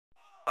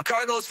My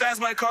car goes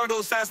fast, my car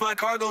goes fast, my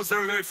car goes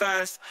very, very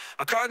fast.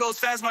 My car goes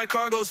fast, my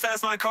car goes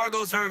fast, my car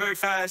goes very, very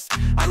fast.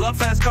 I love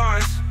fast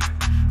cars.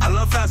 I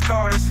love fast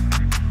cars.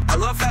 I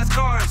love fast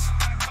cars.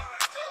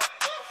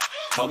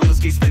 My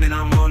wheels keep spinning,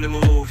 I'm on the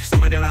move.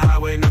 Somewhere down the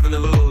highway, nothing to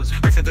lose.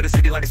 Racing through the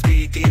city like a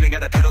speed demon.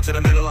 Got the pedal to the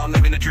middle, I'm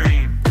living a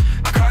dream.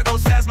 My car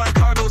goes fast, my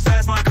car goes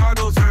fast, my car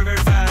goes very, very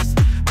fast.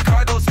 My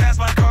car goes fast,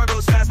 my car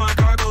goes fast, my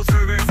car goes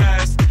very, very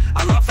fast.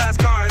 I love fast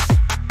cars.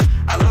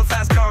 I love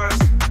fast cars.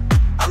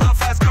 I love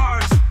fast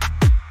cars.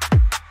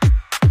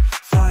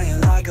 Flying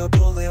like a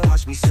bullet,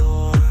 watch me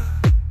soar.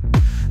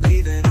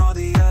 Leaving all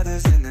the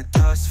others in the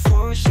dust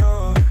for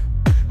sure.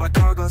 My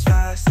car goes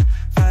fast,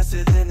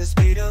 faster than the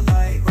speed of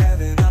light.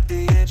 Revving up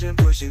the engine,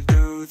 pushing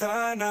through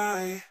the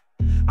night.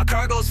 My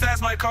car goes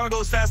fast, my car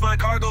goes fast, my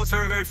car goes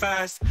very, very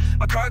fast.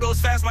 My car goes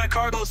fast, my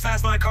car goes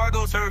fast, my car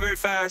goes very, very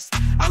fast.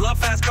 I love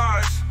fast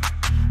cars.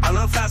 I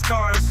love fast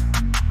cars.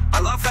 I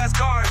love fast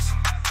cars.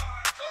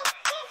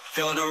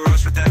 Feeling a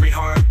rush with every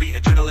heartbeat,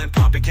 adrenaline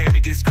pumping, can't be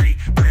discreet.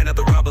 Bringing up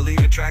the rubber,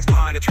 leaving tracks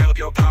behind, a trail of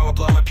your power,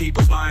 blowing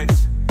people's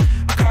minds.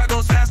 My car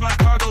goes fast, my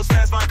car goes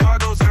fast, my car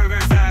goes very,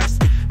 very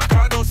fast. My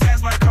car goes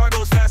fast, my car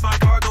goes fast, my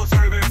car goes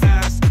very, very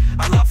fast.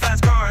 I love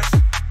fast cars.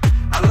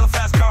 I love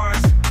fast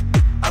cars.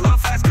 I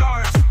love fast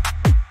cars.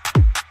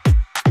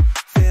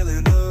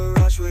 Feeling the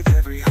rush with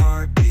every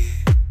heartbeat,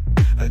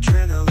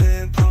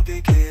 adrenaline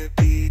pumping, can't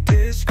be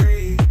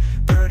discreet.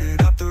 Burning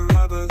up the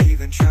rubber,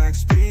 leaving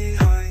tracks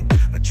behind,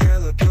 a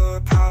trail of pure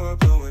power,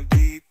 blowing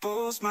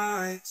people's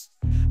minds.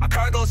 My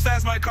car goes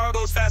fast, my car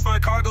goes fast, my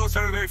car goes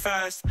very, very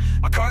fast.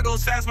 My car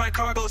goes fast, my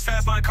car goes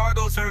fast, my car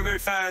goes very, very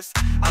fast.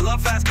 I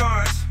love fast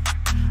cars.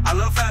 I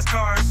love fast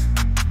cars.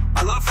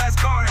 I love fast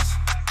cars.